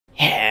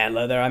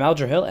Hello there, I'm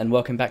Aldrahill, and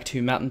welcome back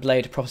to Mountain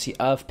Blade, Prophecy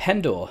of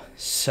Pendor.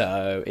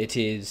 So, it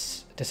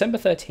is December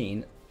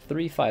 13,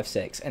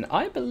 356, and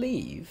I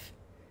believe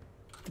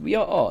we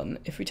are on,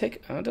 if we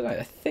take, I don't know,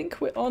 I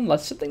think we're on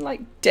something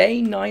like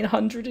day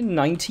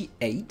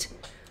 998.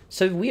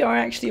 So we are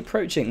actually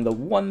approaching the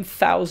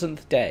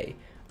 1000th day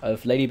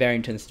of Lady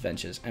Barrington's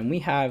adventures, and we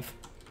have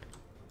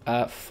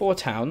 4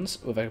 towns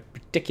with a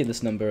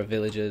ridiculous number of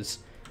villages,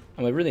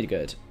 and we're really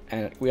good.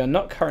 And we are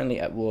not currently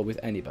at war with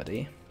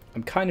anybody.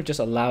 I'm kind of just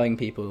allowing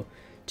people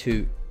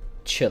to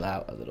chill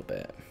out a little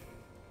bit.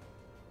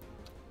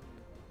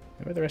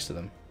 Where are the rest of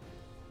them?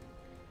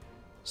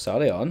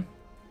 Sarleon.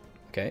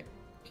 Okay.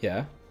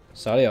 Yeah.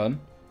 Sarleon.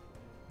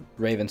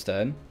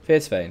 Ravenstern.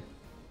 Fiercevane.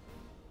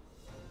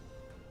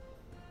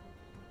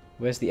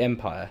 Where's the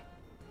Empire?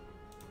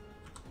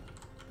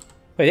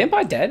 Wait, the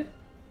Empire dead?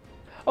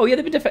 Oh yeah,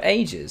 they've been dead for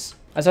ages.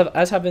 As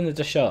have been the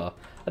Dashar.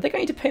 I think I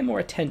need to pay more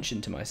attention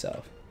to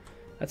myself.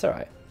 That's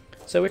alright.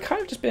 So we've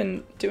kind of just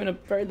been doing a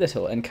very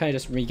little and kind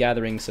of just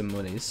regathering some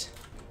monies.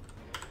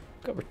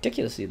 Got a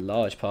ridiculously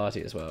large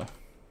party as well.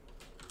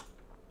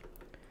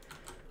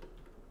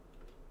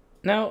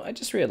 Now, I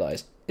just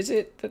realised, is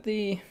it that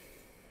the...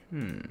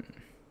 King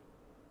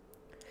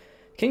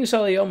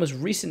Sarleon was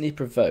recently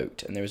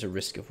provoked and there is a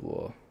risk of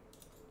war.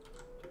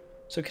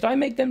 So could I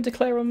make them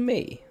declare on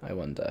me, I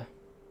wonder?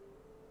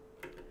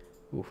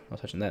 Ooh, not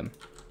touching them.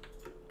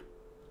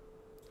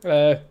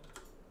 Hello.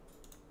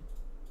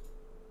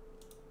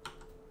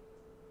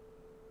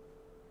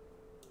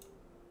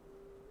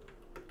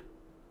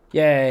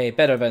 Yay,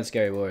 better than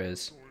Scary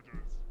Warriors.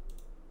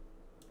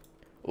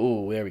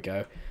 Oh, there we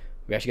go.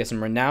 We actually get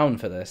some renown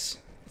for this,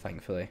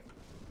 thankfully.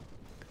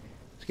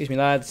 Excuse me,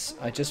 lads.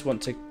 I just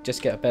want to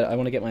get a better... I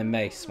want to get my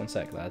mace. One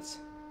sec, lads.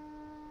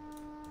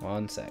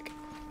 One sec.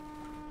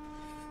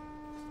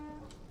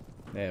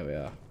 There we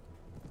are.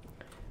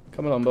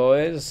 Come along,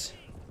 boys.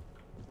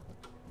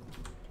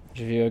 Which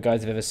of you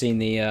guys have ever seen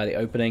the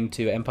opening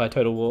to Empire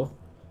Total War?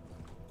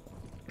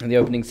 And the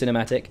opening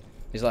cinematic?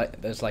 He's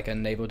like, there's like a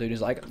naval dude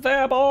who's like,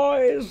 there,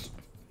 boys!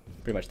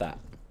 Pretty much that.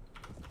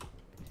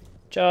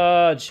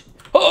 Charge!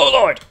 Oh,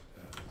 Lord!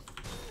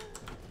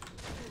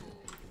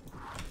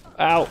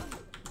 Ow.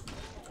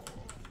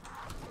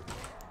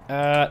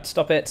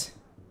 Stop it.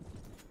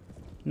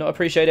 Not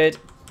appreciated.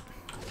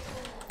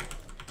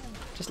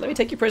 Just let me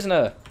take you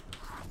prisoner.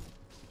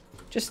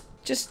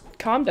 Just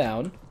calm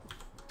down.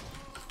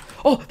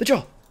 Oh, the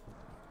jaw!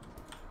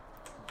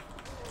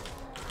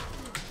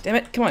 Damn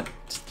it, come on.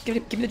 Just give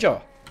me the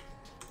jaw.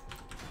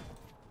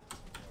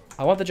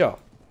 I want the jaw.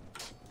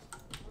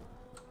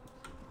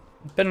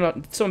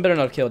 Someone better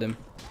not have killed him.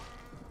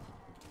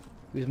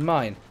 He was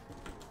mine.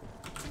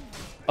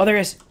 Oh, there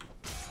he is.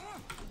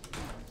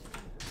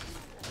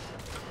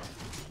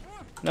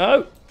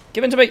 No!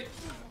 Give in to me!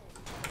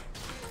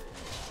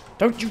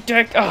 Don't you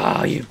dare!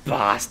 Oh, you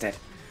bastard!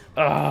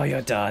 Oh,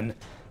 you're done.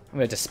 I'm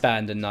going to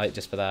disband a knight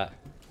just for that.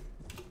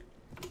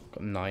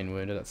 Got 9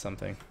 wounded, that's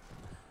something.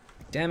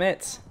 Damn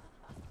it!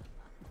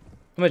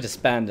 I'm going to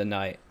disband a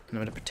knight. I'm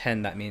going to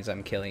pretend that means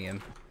I'm killing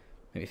him.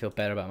 Make me feel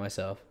better about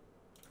myself.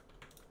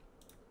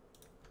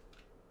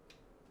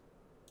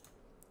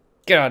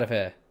 Get out of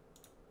here!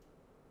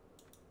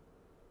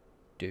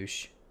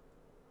 Douche.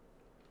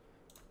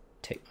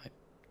 Take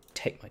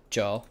my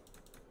jaw.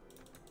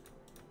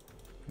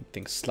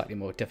 Things slightly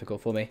more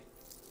difficult for me.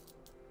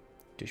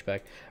 Douchebag.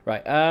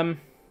 Right,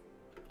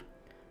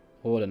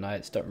 all the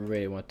knights don't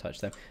really want to touch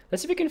them.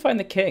 Let's see if we can find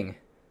the king.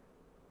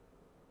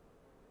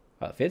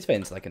 Wow,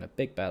 Fiercevane's like in a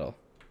big battle.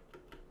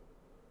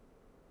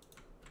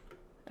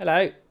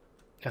 Hello.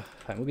 Oh,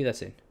 fine, we'll be there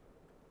soon.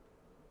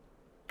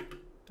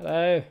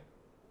 Hello.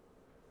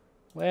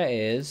 Where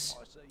is...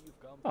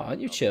 Oh, aren't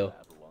you chill?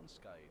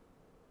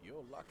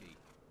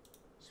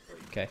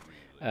 Okay.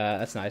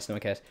 That's nice, no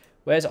one cares.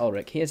 Where's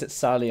Ulrich? He is at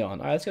Sarleon.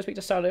 Alright, let's go speak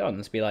to Sarleon.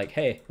 Let's be like,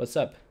 hey, what's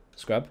up,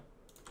 scrub?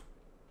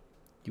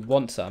 You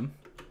want some?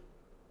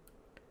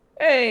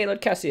 Hey, Lord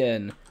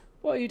Cassian!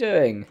 What are you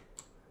doing?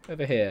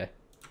 Over here.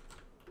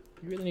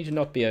 You really need to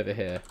not be over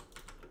here.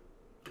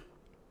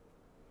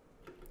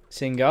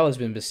 Singal has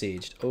been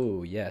besieged.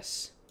 Oh,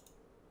 yes.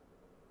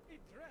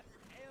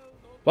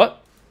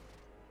 What?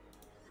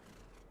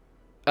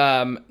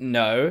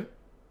 No.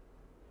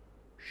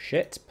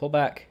 Shit, pull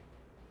back.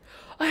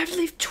 I have to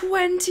leave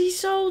 20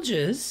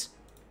 soldiers?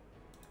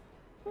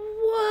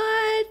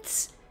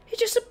 What? He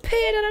just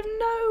appeared out of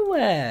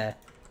nowhere.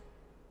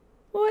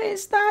 What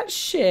is that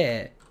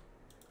shit?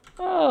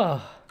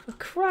 Oh, for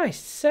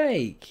Christ's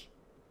sake.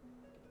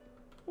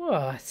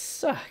 Whoa, it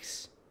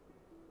sucks.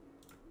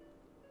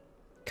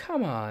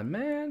 Come on,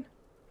 man.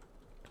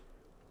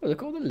 Oh,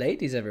 look, all the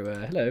ladies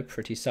everywhere. Hello,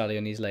 pretty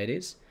Sarleonese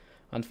ladies.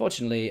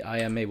 Unfortunately, I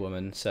am a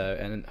woman, so,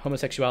 and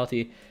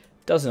homosexuality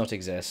does not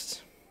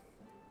exist.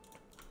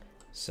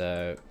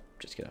 So,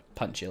 just gonna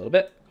punch you a little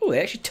bit. Oh,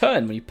 they actually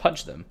turn when you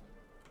punch them.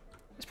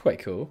 That's quite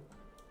cool.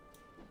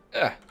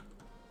 Ugh.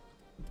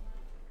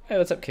 Hey,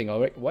 what's up, King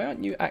Ulrich? Why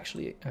aren't you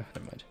actually... Oh,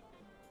 never mind.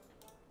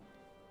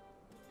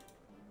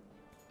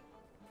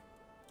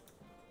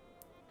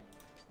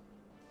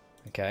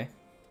 Okay.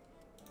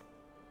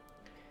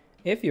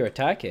 If you're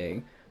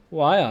attacking,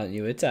 why aren't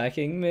you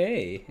attacking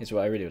me? Is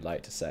what I really would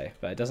like to say.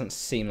 But it doesn't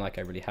seem like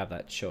I really have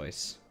that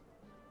choice.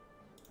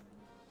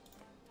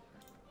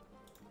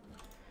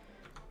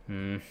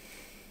 Oh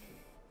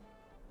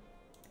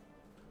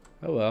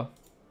well.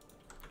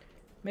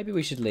 Maybe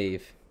we should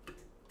leave.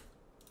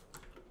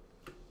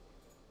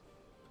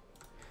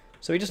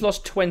 So we just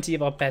lost 20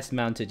 of our best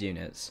mounted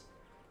units.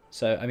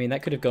 So, I mean,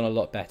 that could have gone a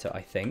lot better, I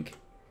think.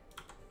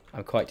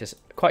 I'm quite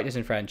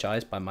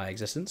disenfranchised by my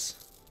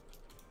existence.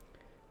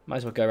 Might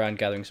as well go around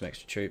gathering some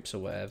extra troops or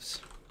whatevs.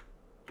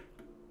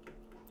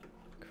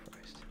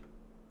 Christ.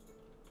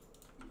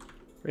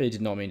 Really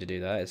did not mean to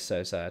do that. It's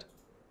so sad.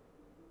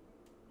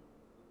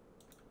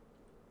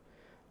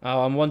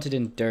 Oh, I'm wanted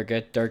in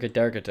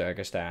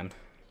Durgistan.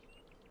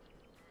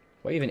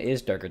 What even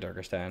is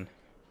Durgistan?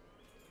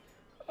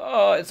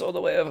 Oh, it's all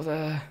the way over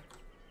there.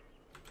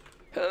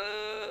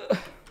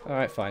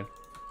 Alright, fine.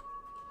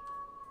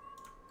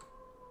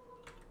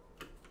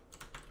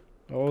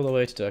 All the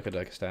way to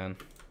Durgistan.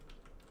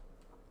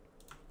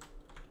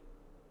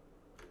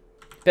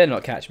 Better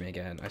not catch me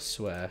again, I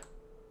swear.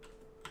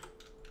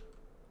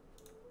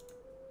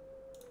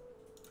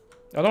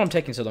 I don't know I'm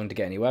taking so long to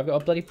get anywhere. I've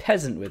got a bloody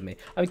peasant with me.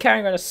 I'm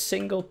carrying around a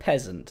single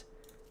peasant.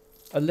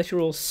 A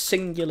literal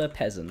singular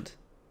peasant.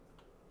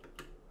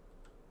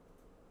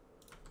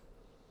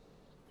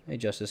 Hey,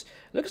 Justice.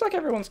 Looks like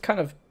everyone's kind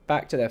of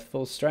back to their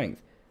full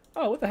strength.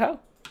 Oh, what the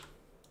hell?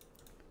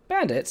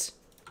 Bandits?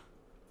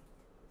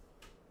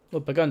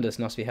 Well, Burgundus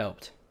must be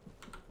helped.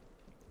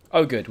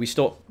 Oh, good. We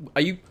start...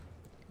 Are you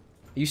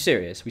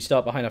serious? We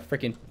start behind a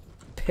freaking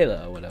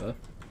pillar or whatever.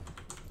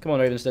 Come on,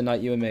 Ravenston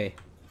Knight, you and me.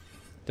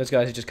 Those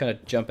guys are just kind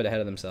of jumping ahead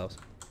of themselves.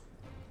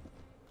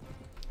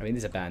 I mean,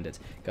 these are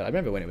bandits. God, I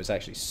remember when it was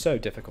actually so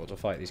difficult to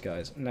fight these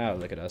guys. Now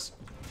look at us.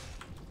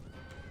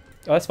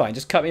 Oh, that's fine.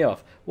 Just cut me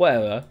off.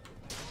 Whatever.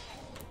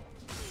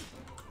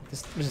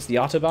 This is the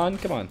Autobahn?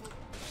 Come on.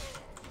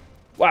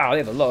 Wow, they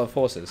have a lot of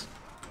forces.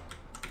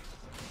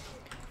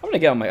 I'm gonna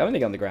get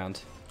on the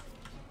ground.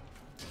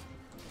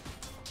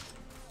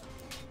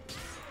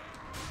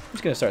 I'm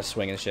just gonna start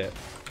swinging shit.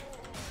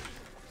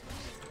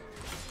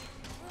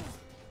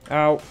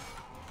 Ow.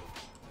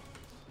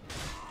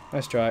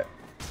 Nice try.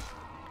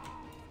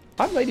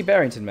 I'm Lady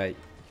Barrington, mate.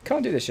 You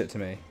can't do this shit to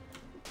me.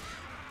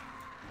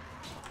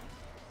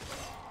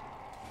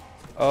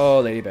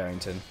 Oh, Lady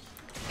Barrington.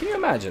 Can you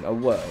imagine a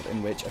world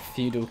in which a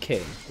feudal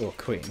king, or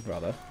queen,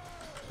 rather,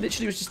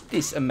 literally was just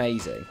this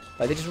amazing?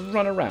 Like, they just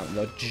run around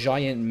with a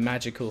giant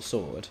magical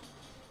sword.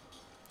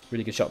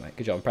 Really good shot, mate.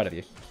 Good job. I'm proud of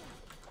you.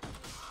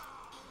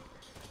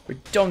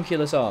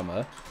 Redonkulous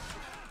armor.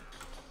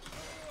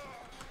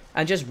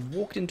 And just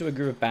walked into a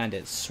group of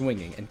bandits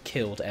swinging and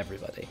killed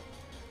everybody.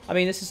 I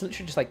mean, this is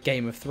literally just like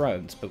Game of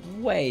Thrones, but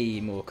way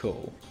more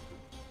cool.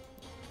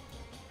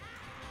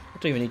 I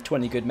don't even need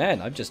 20 good men.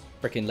 I'm just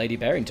freaking Lady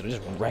Barrington. I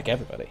just wreck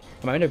everybody.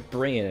 I mean, I know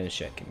bringing in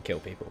shit can kill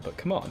people, but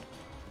come on.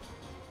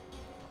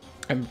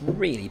 I'm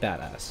really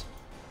badass.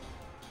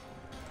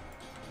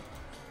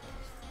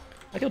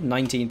 I killed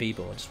 19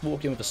 people. I just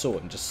walked in with a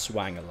sword and just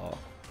swang a lot.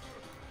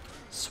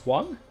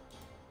 Swung?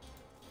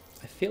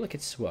 I feel like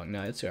it's swung.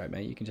 No, it's alright,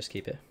 mate. You can just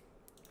keep it.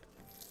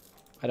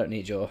 I don't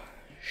need your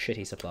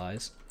shitty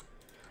supplies.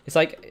 It's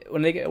like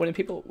when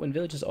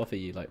villagers offer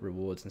you like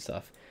rewards and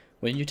stuff,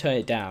 when you turn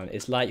it down,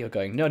 it's like you're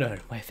going, no,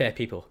 my fair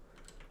people,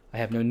 I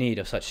have no need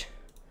of such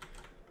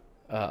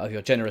of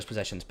your generous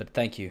possessions, but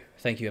thank you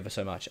ever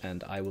so much,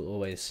 and I will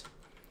always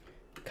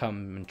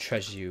come and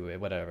treasure you or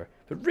whatever.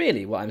 But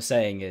really, what I'm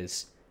saying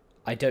is,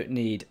 I don't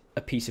need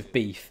a piece of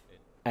beef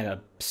and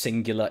a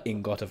singular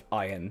ingot of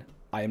iron.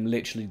 I am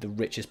literally the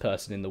richest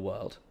person in the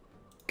world.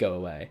 Go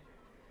away.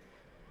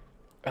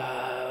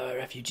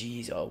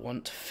 Refugees all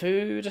want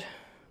food.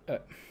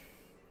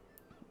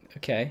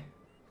 Okay.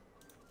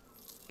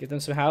 Give them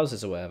some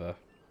houses or whatever.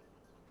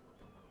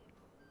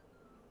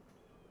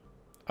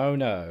 Oh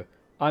no.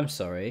 I'm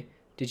sorry.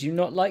 Did you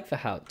not like the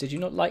house? Did you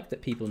not like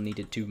that people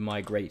needed to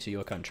migrate to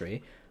your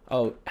country?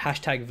 Oh,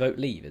 hashtag vote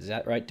leave. Is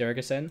that right,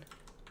 Durgasen?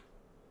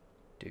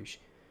 Douche.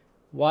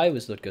 Why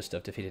was Lord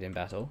Gustav defeated in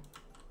battle?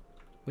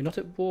 We're not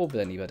at war with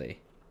anybody.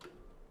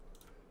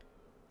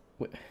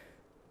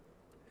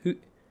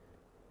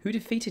 Who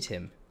defeated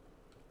him?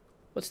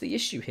 What's the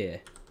issue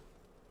here?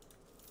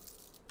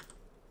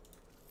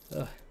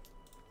 Ugh.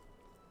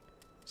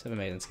 7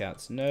 maiden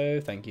scouts.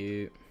 No, thank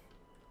you.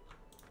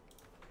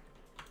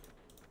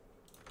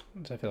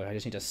 I feel like I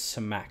just need to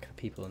smack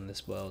people in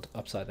this world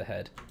upside the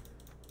head.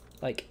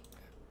 Like,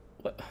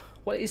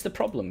 what is the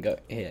problem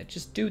here?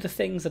 Just do the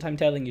things that I'm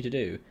telling you to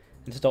do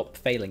and stop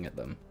failing at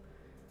them.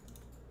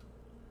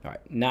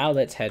 Alright, now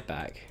let's head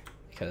back,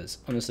 because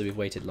honestly we've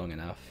waited long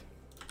enough.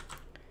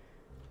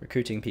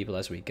 Recruiting people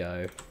as we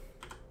go.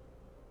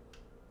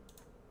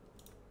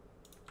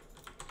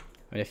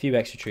 I mean, a few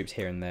extra troops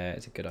here and there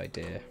is a good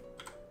idea.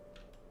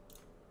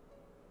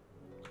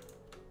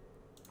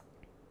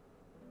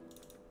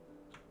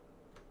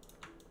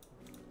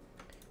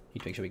 Need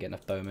to make sure we get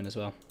enough bowmen as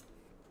well.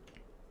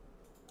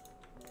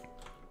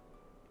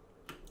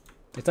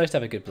 It's nice to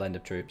have a good blend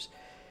of troops.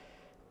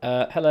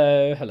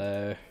 Hello,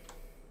 hello.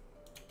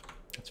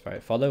 That's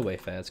right, follow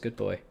Wayfarers, good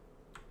boy.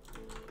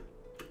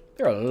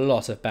 There are a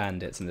lot of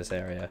bandits in this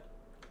area.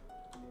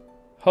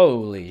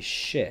 Holy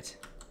shit.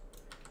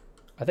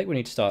 I think we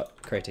need to start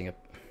creating a...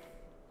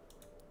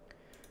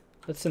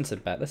 Let's send some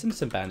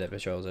bandit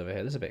patrols over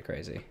here. This is a bit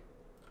crazy.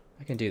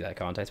 I can do that,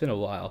 can't I? It's been a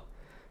while.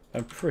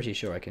 I'm pretty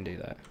sure I can do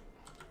that.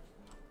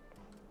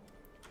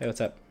 Hey,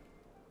 what's up?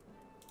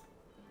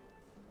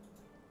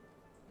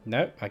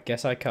 Nope, I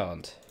guess I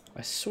can't.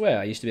 I swear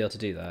I used to be able to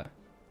do that.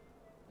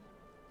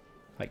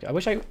 Like,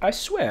 I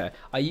swear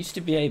I used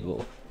to be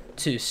able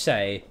to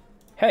say,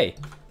 hey,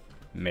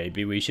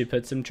 maybe we should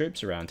put some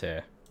troops around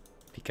here.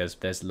 Because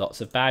there's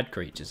lots of bad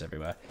creatures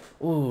everywhere.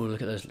 Ooh,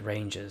 look at those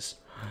rangers.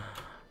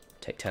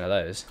 Take 10 of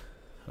those.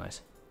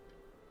 Nice.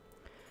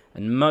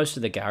 And most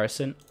of the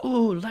garrison...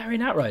 Ooh,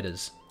 Larian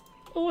Outriders.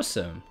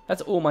 Awesome.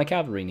 That's all my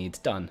cavalry needs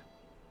done.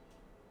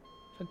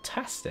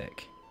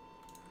 Fantastic.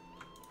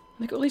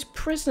 Look at all these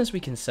prisoners we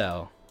can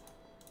sell.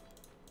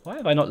 Why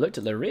have I not looked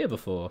at the rear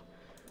before?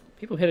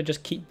 People here to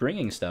just keep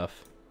bringing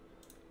stuff.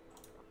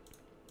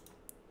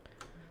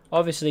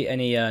 Obviously,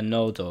 any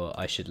Noldor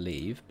I should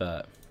leave,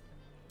 but...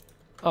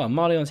 Oh,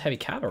 Marleon's heavy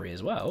cavalry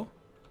as well.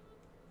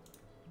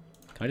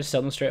 Can I just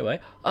sell them straight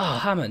away? Oh,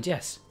 Hammond,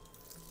 yes.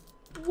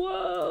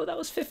 Whoa, that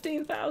was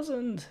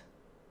 15,000.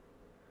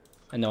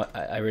 And no,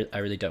 I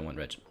really don't want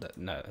Reg.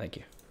 No, thank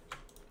you.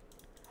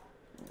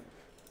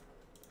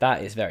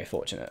 That is very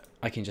fortunate.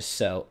 I can just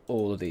sell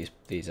all of these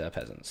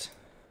peasants.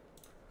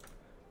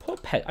 Poor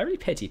I really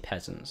pity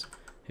peasants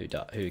who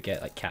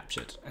get like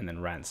captured and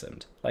then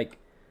ransomed. Like,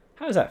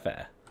 how is that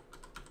fair?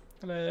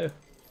 Hello.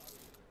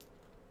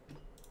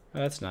 Oh,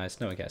 that's nice.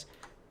 No one cares.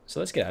 So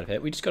let's get out of here.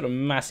 We just got a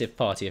massive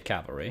party of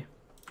cavalry.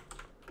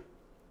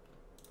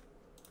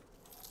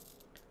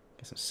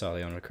 Get some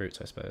Sarleon recruits,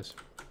 I suppose.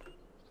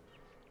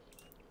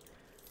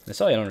 The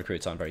Sarleon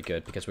recruits aren't very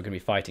good because we're going to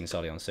be fighting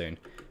Sarleon soon.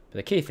 But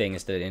the key thing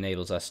is that it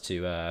enables us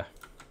to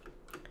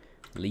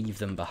leave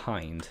them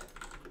behind.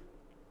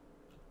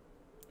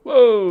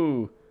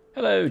 Whoa!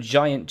 Hello,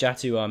 giant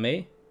Jatu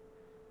army.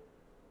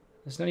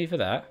 There's no need for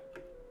that.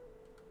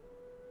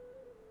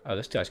 Oh,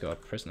 this guy's got a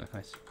prisoner.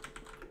 Nice.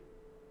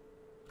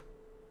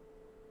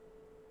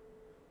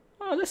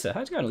 Oh, Alyssa.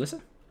 How's it going,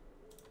 Alyssa?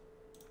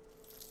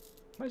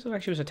 Why does it look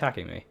like she was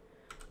attacking me?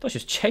 I thought she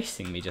was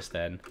chasing me just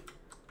then.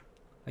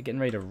 Like getting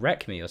ready to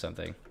wreck me or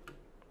something.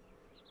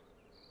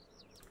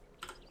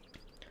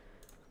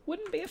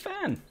 Wouldn't be a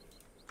fan.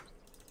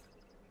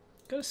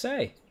 Gotta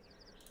say.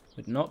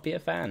 Would not be a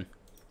fan.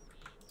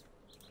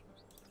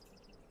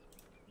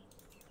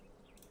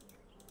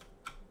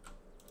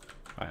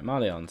 Alright,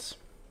 Marleons.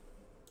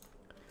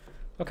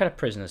 What kind of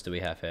prisoners do we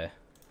have here?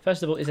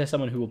 First of all, is there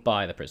someone who will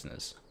buy the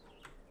prisoners?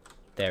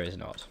 There is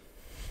not.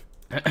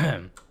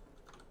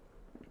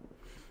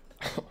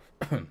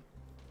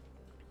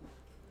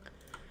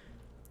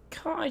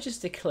 Can't I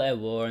just declare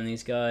war on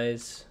these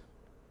guys?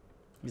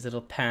 These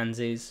little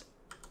pansies.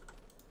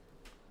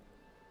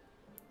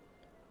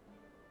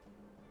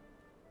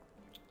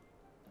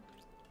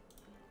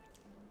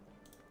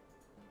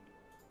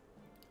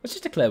 Let's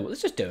just declare war.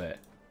 Let's just do it.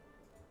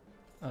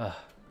 Ugh.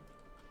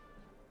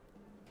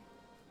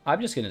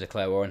 I'm just going to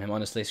declare war on him,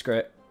 honestly. Screw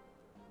it.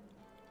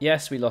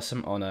 Yes, we lost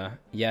some honour.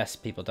 Yes,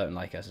 people don't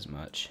like us as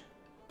much.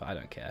 But I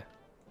don't care.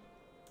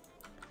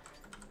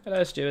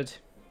 Hello, steward.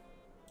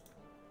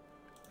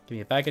 Give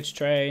me a baggage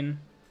train.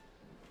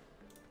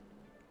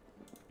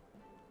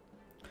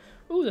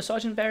 Ooh, the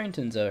Sergeant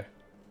Barringtons are...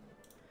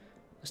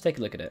 Let's take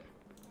a look at it.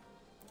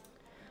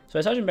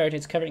 So Sergeant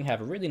Barringtons covering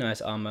have a really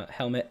nice armour,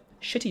 helmet,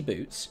 shitty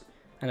boots,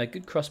 and a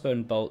good crossbow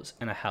and bolts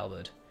and a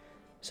halberd.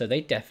 So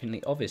they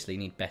definitely, obviously,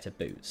 need better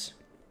boots.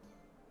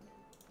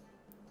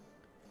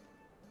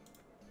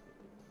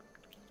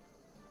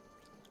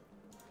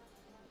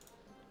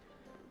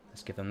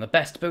 Let's give them the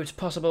best boots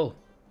possible.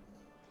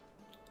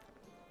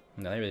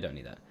 No, they really don't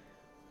need that.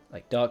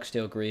 Like dark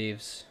steel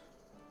greaves.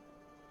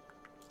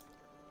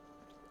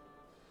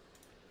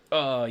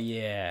 Oh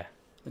yeah,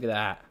 look at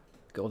that.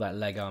 Got all that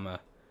leg armor.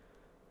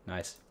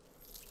 Nice.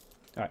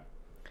 All right.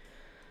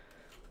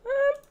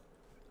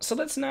 So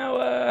let's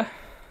now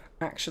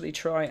actually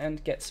try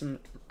and get some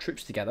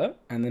troops together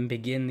and then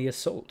begin the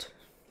assault.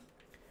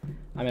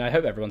 I mean, I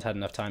hope everyone's had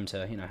enough time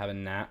to, you know, have a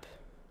nap,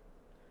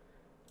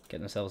 get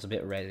themselves a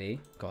bit ready.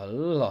 Got a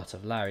lot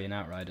of Larian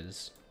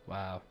Outriders.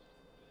 Wow.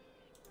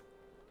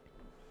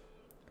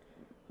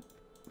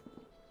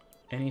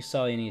 Any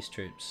Sarleonese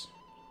troops?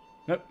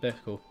 Nope, they're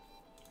cool.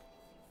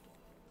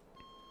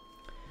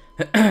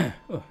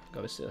 Oh,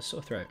 got a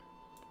sore throat.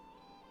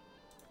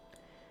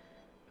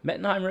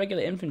 Mettenheim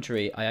regular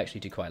infantry. I actually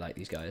do quite like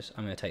these guys.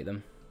 I'm going to take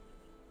them.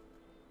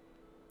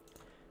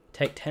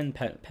 Take 10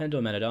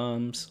 Pendor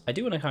men-at-arms. I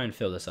do want to try and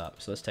fill this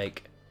up, so let's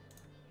take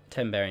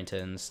 10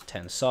 Barringtons,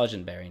 10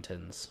 Sergeant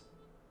Barringtons,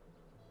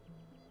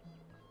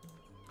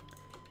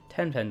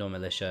 10 Pendor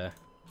militia.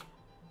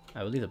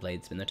 I will leave the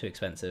bladesmen, they're too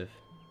expensive.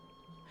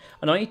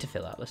 Oh no, I need to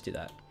fill up, let's do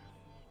that.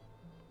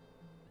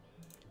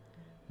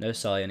 No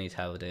Sarleonese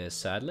halberdiers,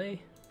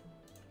 sadly.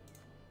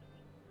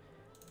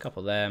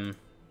 Couple of them.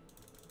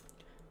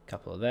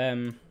 Couple of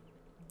them.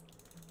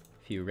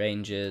 A few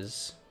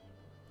rangers.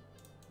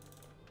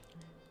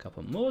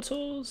 Couple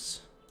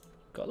mortals.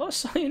 Got a lot of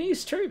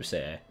Siamese troops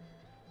here.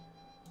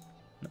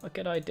 Not a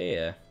good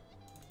idea.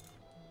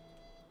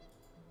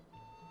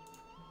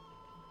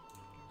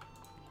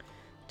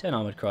 Ten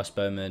armored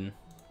crossbowmen.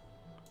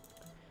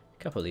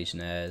 Couple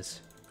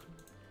legionnaires.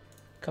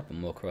 Couple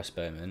more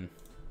crossbowmen.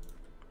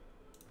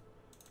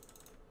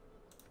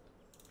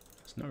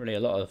 There's not really a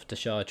lot of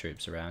Dashar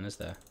troops around, is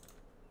there?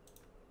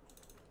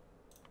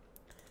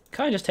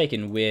 Kind of just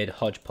taking weird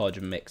hodgepodge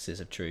mixes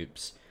of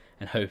troops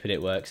and hoping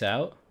it works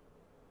out.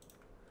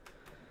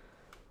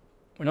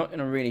 We're not going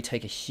to really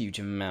take a huge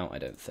amount, I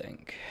don't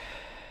think.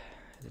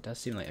 It does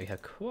seem like we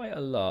have quite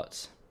a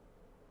lot.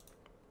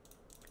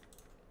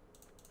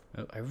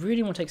 Oh, I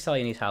really want to take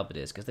Siamese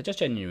halberdiers because they're just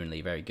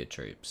genuinely very good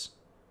troops.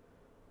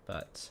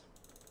 But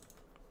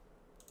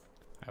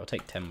I will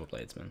take 10 more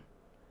bladesmen.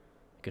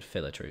 Good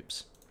filler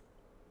troops.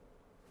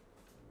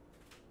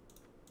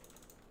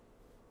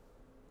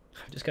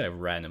 I'm just kind of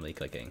randomly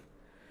clicking.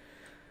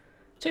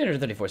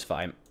 234 is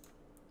fine.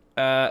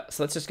 So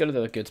let's just go to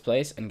the goods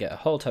place and get a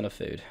whole ton of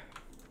food.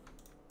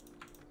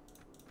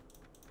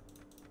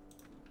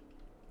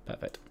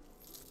 Perfect.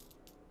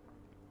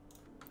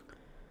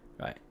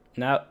 Right.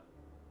 Now,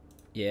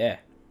 yeah.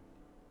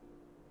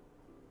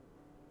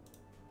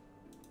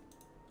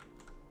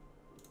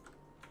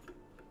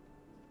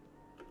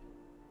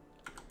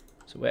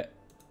 So we're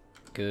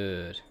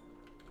good.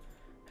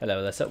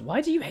 Hello, Alyssa.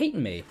 Why do you hate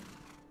me?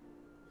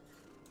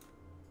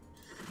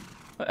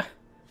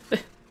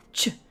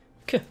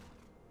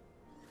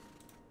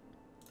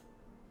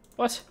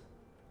 What?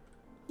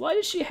 Why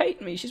does she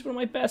hate me? She's one of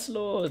my best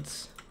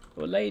lords.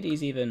 Or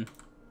ladies, even.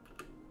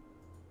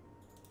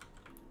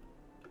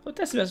 Oh,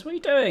 Decimus, what are you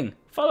doing?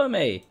 Follow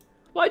me.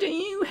 Why don't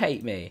you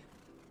hate me?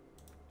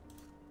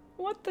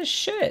 What the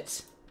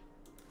shit?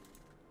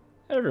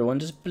 Everyone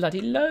just bloody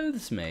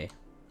loathes me.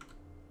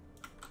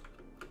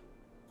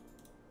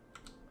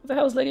 What the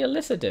hell's Lady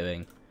Alyssa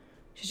doing?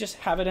 She's just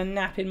having a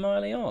nap in my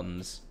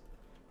Leons.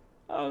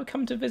 Oh,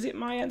 come to visit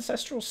my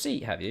ancestral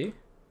seat, have you?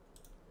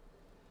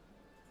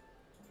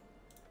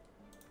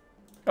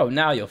 Oh,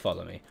 now you'll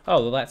follow me.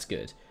 Oh, well, that's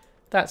good.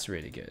 That's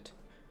really good.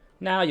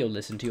 Now you'll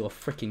listen to your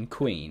frickin'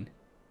 queen.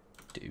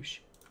 Douche.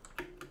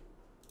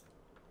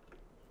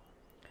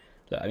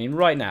 Look, I mean,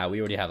 right now, we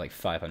already have like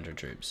 500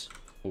 troops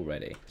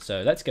already.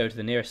 So let's go to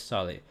the nearest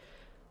Sali.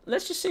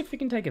 Let's just see if we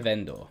can take a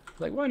vendor.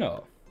 Like, why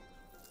not?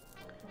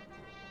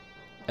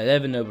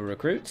 11 noble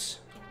recruits.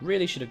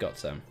 Really should have got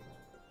some.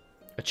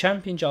 A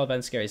champion Jarl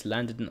Van Scary has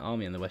landed an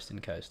army on the western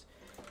coast.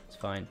 It's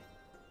fine.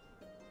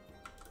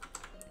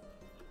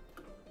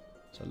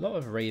 So a lot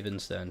of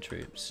Ravenstern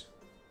troops.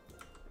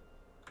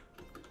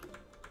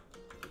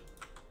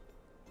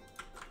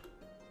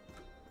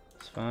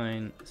 It's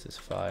fine. This is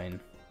fine.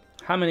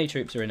 How many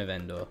troops are in a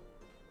vendor?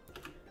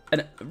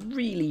 And a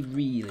really,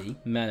 really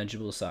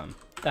manageable sum.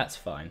 That's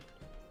fine.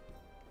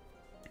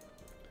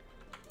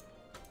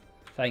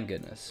 Thank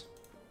goodness.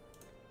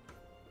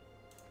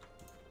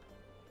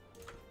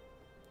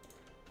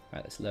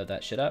 Right, let's load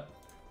that shit up.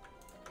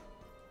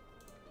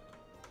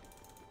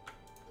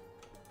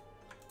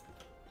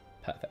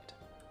 Perfect.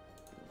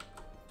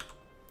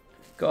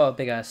 Got our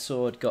big ass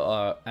sword, got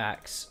our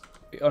axe.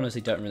 We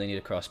honestly don't really need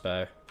a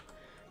crossbow.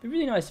 It'd be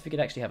really nice if we could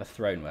actually have a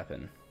thrown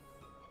weapon.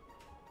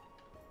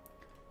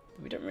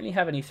 But we don't really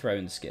have any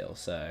thrown skill,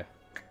 so...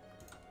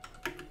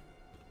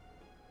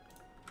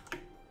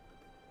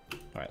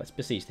 Alright, let's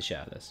besiege the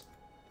Shadowless.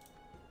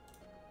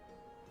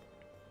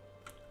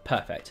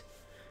 Perfect.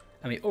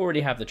 And we already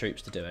have the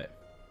troops to do it.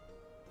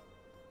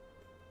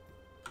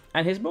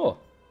 And here's more.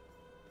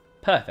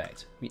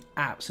 Perfect. We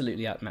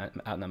absolutely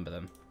outnumber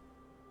them.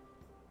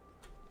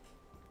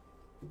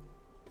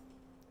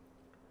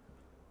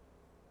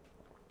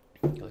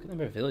 Look at the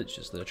number of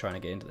villagers that are trying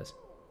to get into this.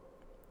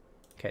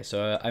 Okay,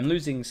 so I'm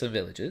losing some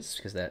villagers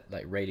because they're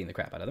like raiding the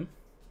crap out of them.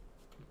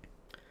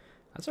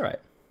 That's alright.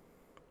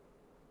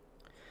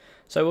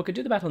 So we could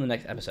do the battle in the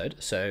next episode,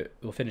 so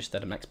we'll finish the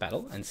next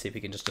battle and see if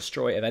we can just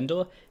destroy a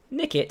vendor,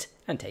 nick it,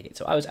 and take it.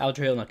 So I was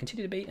Aldrahill and I'll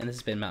continue to be, and this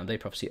has been Mountain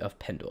Blade Prophecy of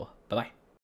Pendor. Bye-bye.